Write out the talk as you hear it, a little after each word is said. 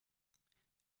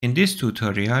In this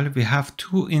tutorial, we have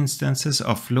two instances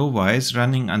of Flowise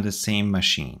running on the same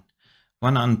machine.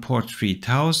 One on port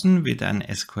 3000 with an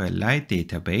SQLite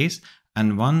database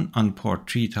and one on port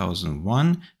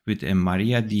 3001 with a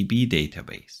MariaDB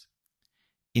database.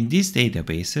 In these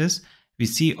databases, we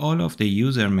see all of the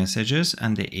user messages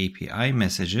and the API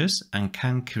messages and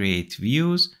can create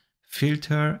views,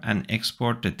 filter, and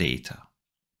export the data.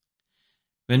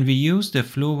 When we use the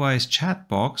Flowise chat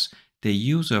box, the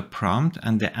user prompt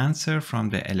and the answer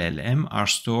from the LLM are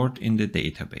stored in the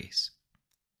database.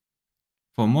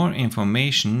 For more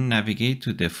information, navigate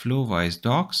to the Flowise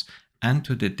docs and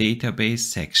to the database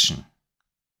section.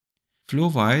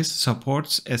 Flowise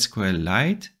supports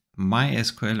SQLite,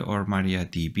 MySQL or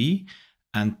MariaDB,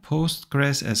 and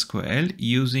PostgreSQL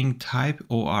using type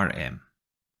ORM.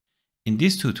 In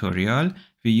this tutorial,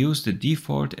 we use the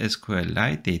default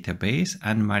SQLite database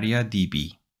and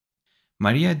MariaDB.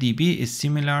 MariaDB is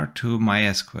similar to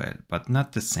MySQL, but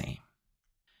not the same.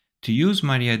 To use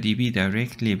MariaDB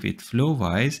directly with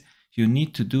Flowise, you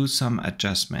need to do some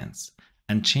adjustments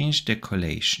and change the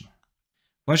collation.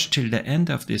 Watch till the end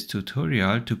of this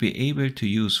tutorial to be able to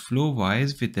use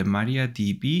Flowise with the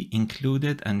MariaDB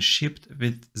included and shipped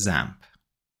with XAMPP.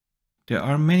 There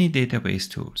are many database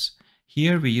tools.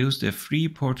 Here we use the free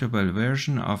portable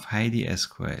version of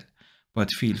HeidiSQL, but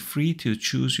feel free to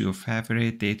choose your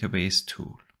favorite database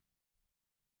tool.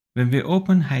 When we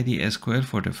open HeidiSQL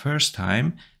for the first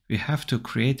time, we have to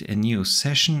create a new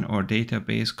session or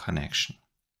database connection.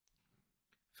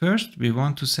 First, we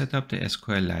want to set up the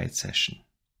SQLite session.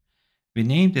 We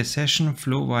name the session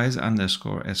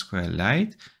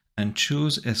Flowise_SQLite and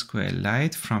choose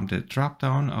SQLite from the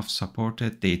drop-down of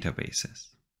supported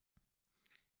databases.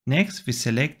 Next, we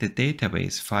select the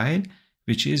database file,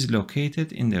 which is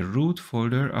located in the root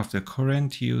folder of the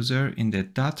current user in the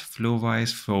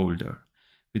 .flowise folder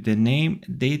with the name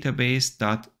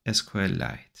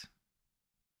database.sqlite.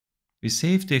 We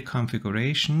save the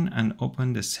configuration and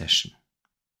open the session.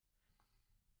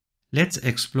 Let's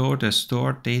explore the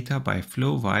stored data by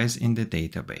Flowise in the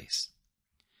database.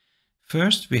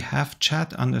 First, we have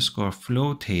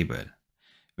chat_flow table,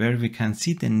 where we can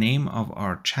see the name of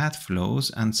our chat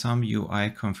flows and some UI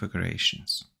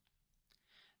configurations.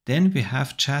 Then we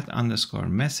have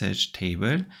chat_message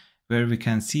table, where we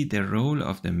can see the role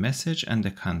of the message and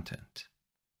the content.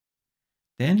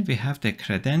 Then we have the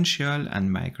credential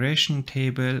and migration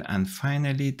table, and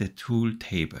finally the tool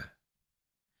table.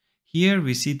 Here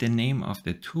we see the name of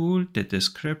the tool, the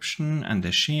description and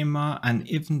the schema, and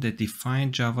even the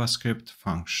defined JavaScript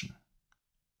function.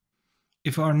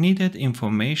 If our needed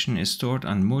information is stored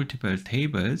on multiple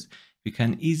tables, we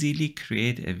can easily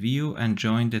create a view and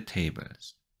join the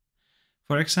tables.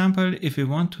 For example, if we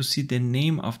want to see the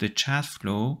name of the chat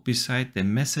flow beside the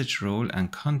message role and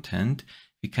content,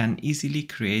 we can easily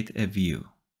create a view.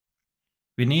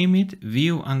 We name it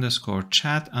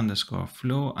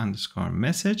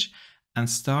view_chat_flow_message and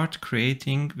start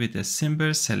creating with a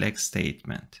simple select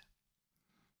statement.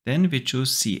 Then we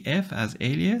choose CF as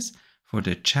alias for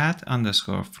the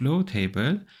chat_flow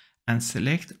table and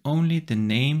select only the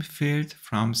name field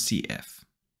from CF.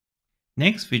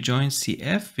 Next, we join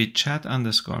CF with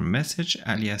chat_message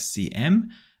alias CM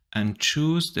and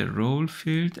choose the role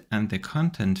field and the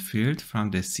content field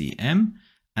from the CM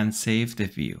and save the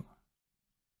view.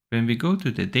 When we go to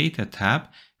the Data tab,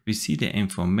 we see the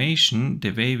information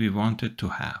the way we want it to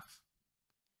have.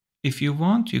 If you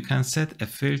want, you can set a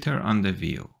filter on the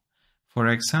view. For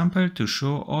example, to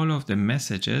show all of the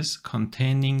messages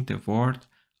containing the word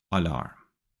alarm.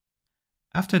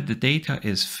 After the data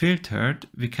is filtered,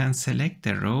 we can select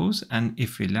the rows and,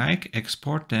 if we like,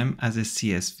 export them as a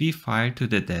CSV file to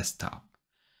the desktop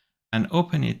and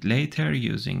open it later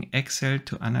using Excel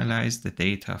to analyze the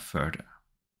data further.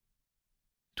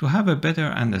 To have a better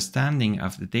understanding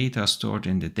of the data stored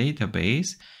in the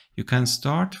database, you can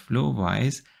start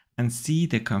Flowise and see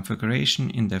the configuration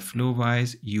in the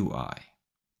Flowise UI.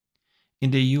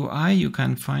 In the UI, you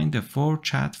can find the 4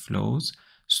 chat flows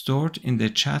stored in the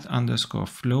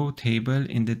chat_flow table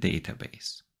in the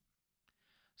database.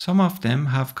 Some of them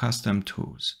have custom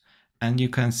tools, and you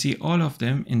can see all of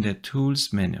them in the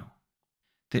Tools menu.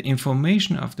 The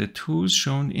information of the tools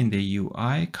shown in the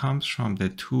UI comes from the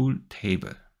Tool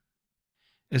table.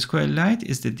 SQLite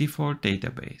is the default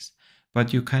database,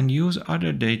 but you can use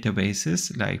other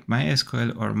databases like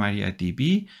MySQL or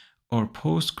MariaDB or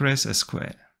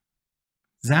PostgreSQL.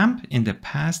 XAMPP in the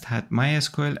past had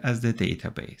MySQL as the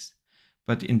database,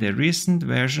 but in the recent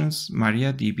versions,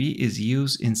 MariaDB is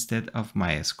used instead of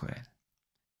MySQL.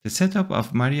 The setup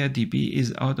of MariaDB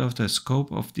is out of the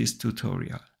scope of this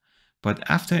tutorial, But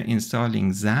after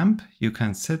installing XAMPP, you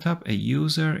can set up a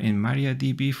user in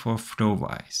MariaDB for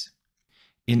Flowise.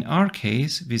 In our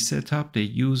case, we set up the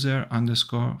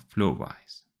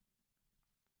user_Flowise.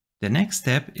 The next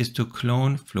step is to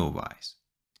clone Flowise.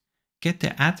 Get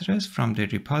the address from the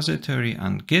repository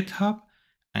on GitHub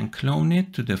and clone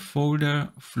it to the folder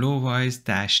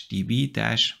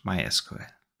Flowise-db-MySQL.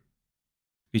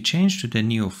 We change to the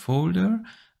new folder,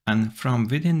 and from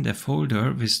within the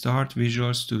folder, we start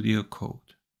Visual Studio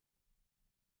Code.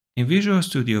 In Visual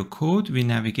Studio Code, we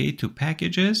navigate to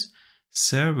Packages,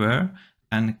 Server,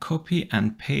 and copy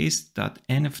and paste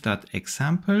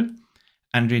 .env.example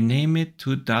and rename it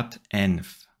to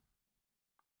 .env.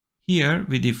 Here,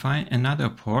 we define another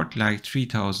port like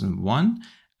 3001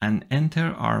 and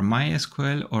enter our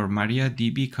MySQL or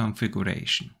MariaDB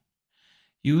configuration.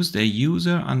 Use the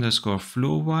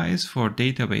user_Flowise for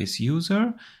database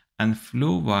user and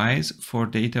Flowise for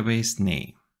database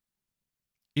name.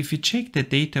 If we check the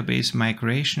database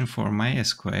migration for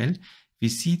MySQL, we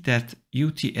see that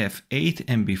UTF-8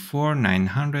 MB4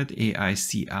 900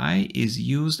 AICI is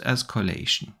used as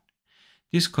collation.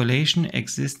 This collation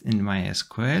exists in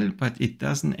MySQL, but it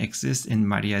doesn't exist in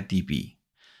MariaDB,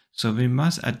 so we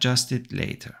must adjust it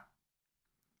later.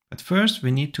 But first,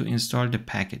 we need to install the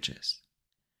packages.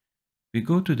 We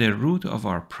go to the root of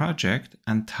our project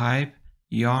and type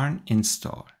yarn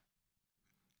install.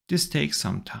 This takes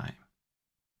some time.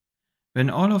 When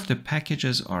all of the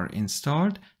packages are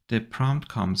installed, the prompt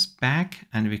comes back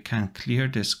and we can clear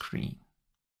the screen.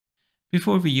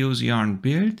 Before we use yarn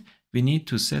build, we need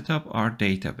to set up our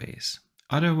database.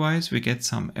 Otherwise, we get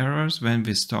some errors when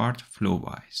we start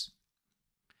Flowise.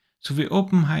 So we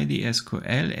open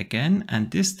HeidiSQL again, and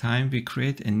this time we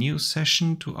create a new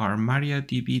session to our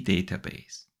MariaDB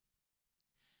database.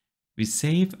 We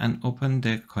save and open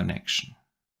the connection.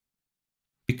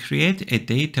 We create a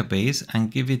database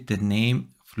and give it the name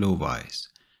Flowise,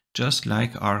 just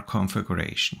like our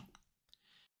configuration.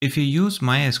 If you use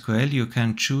MySQL, you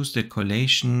can choose the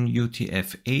collation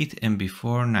UTF-8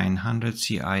 MB4 900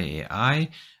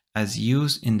 CIAI as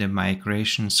used in the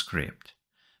migration script.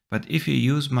 But if you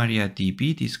use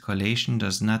MariaDB, this collation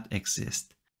does not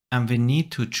exist, and we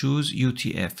need to choose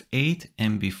UTF-8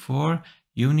 MB4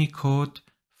 Unicode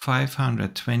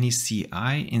 520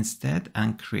 CI instead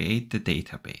and create the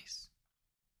database.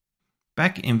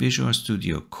 Back in Visual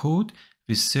Studio Code,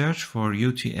 we search for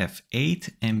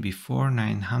UTF-8 MB4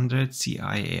 900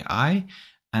 CIAI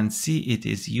and see it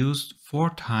is used 4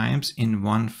 times in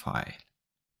one file.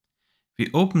 We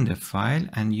open the file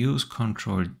and use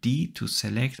Ctrl-D to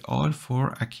select all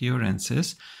 4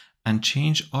 occurrences and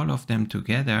change all of them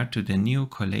together to the new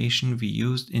collation we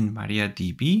used in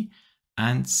MariaDB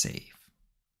and save.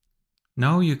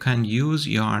 Now you can use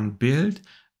yarn build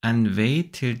and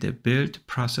wait till the build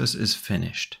process is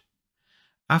finished.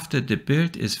 After the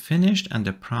build is finished and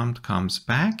the prompt comes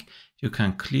back, you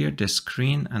can clear the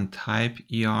screen and type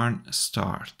yarn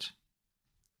start.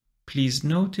 Please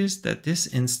notice that this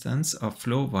instance of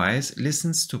Flowise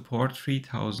listens to port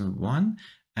 3001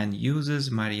 and uses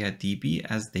MariaDB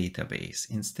as database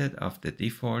instead of the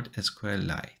default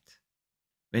SQLite.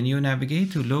 When you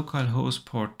navigate to localhost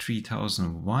port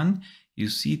 3001, you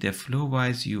see the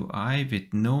Flowise UI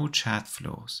with no chat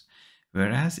flows,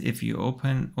 whereas if you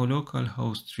open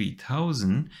localhost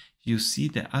 3000, you see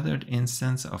the other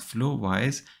instance of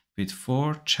Flowise with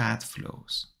 4 chat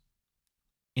flows.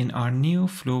 In our new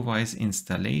Flowise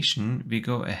installation, we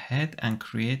go ahead and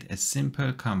create a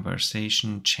simple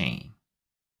conversation chain.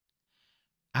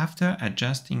 After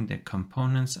adjusting the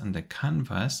components on the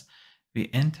canvas, we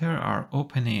enter our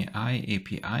OpenAI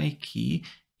API key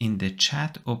in the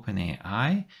chat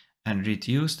OpenAI and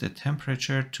reduce the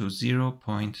temperature to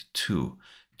 0.2 to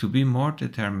be more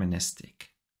deterministic.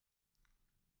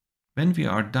 When we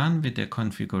are done with the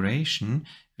configuration,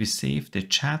 we save the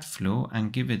chat flow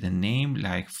and give it a name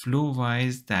like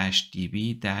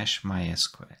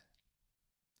Flowise-db-MySQL.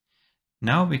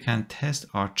 Now we can test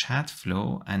our chat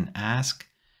flow and ask,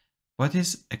 what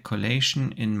is a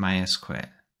collation in MySQL?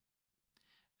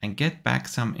 And get back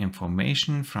some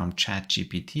information from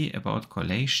ChatGPT about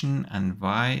collation and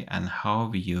why and how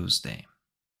we use them.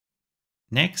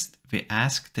 Next, we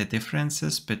ask the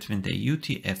differences between the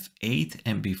UTF-8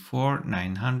 MB4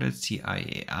 900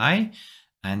 CIAI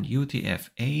and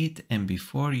UTF-8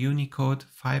 MB4 Unicode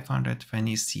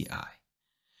 520 CI.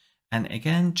 And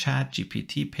again,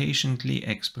 ChatGPT patiently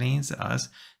explains us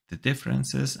the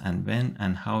differences and when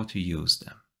and how to use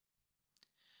them.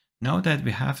 Now that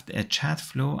we have a chat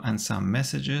flow and some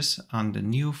messages on the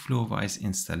new Flowise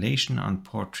installation on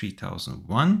port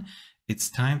 3001,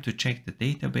 it's time to check the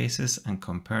databases and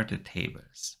compare the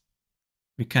tables.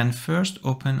 We can first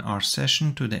open our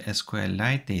session to the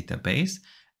SQLite database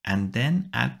and then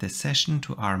add the session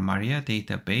to our Maria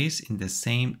database in the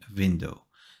same window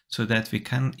so that we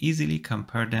can easily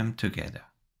compare them together.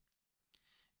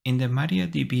 In the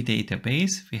MariaDB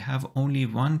database, we have only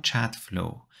one chat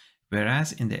flow,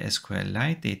 whereas in the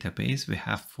SQLite database, we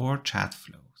have 4 chat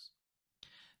flows.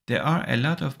 There are a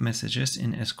lot of messages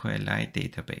in SQLite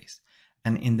database,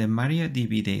 and in the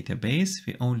MariaDB database,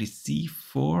 we only see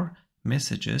 4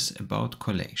 messages about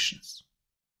collations.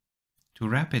 To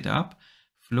wrap it up,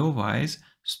 Flowise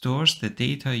stores the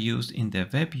data used in the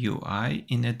web UI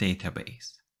in a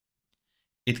database.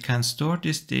 It can store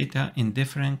this data in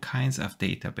different kinds of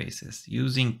databases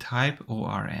using type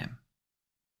ORM.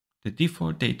 The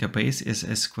default database is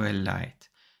SQLite,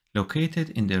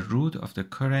 located in the root of the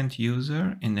current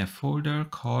user in a folder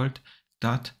called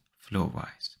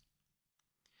 .flowise.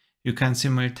 You can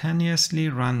simultaneously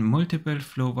run multiple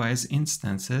Flowise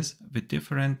instances with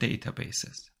different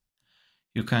databases.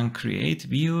 You can create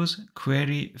views,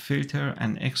 query, filter,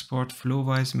 and export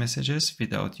Flowise messages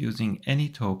without using any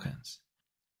tokens.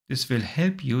 This will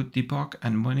help you debug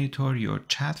and monitor your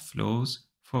chat flows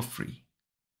for free.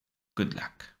 Good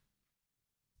luck.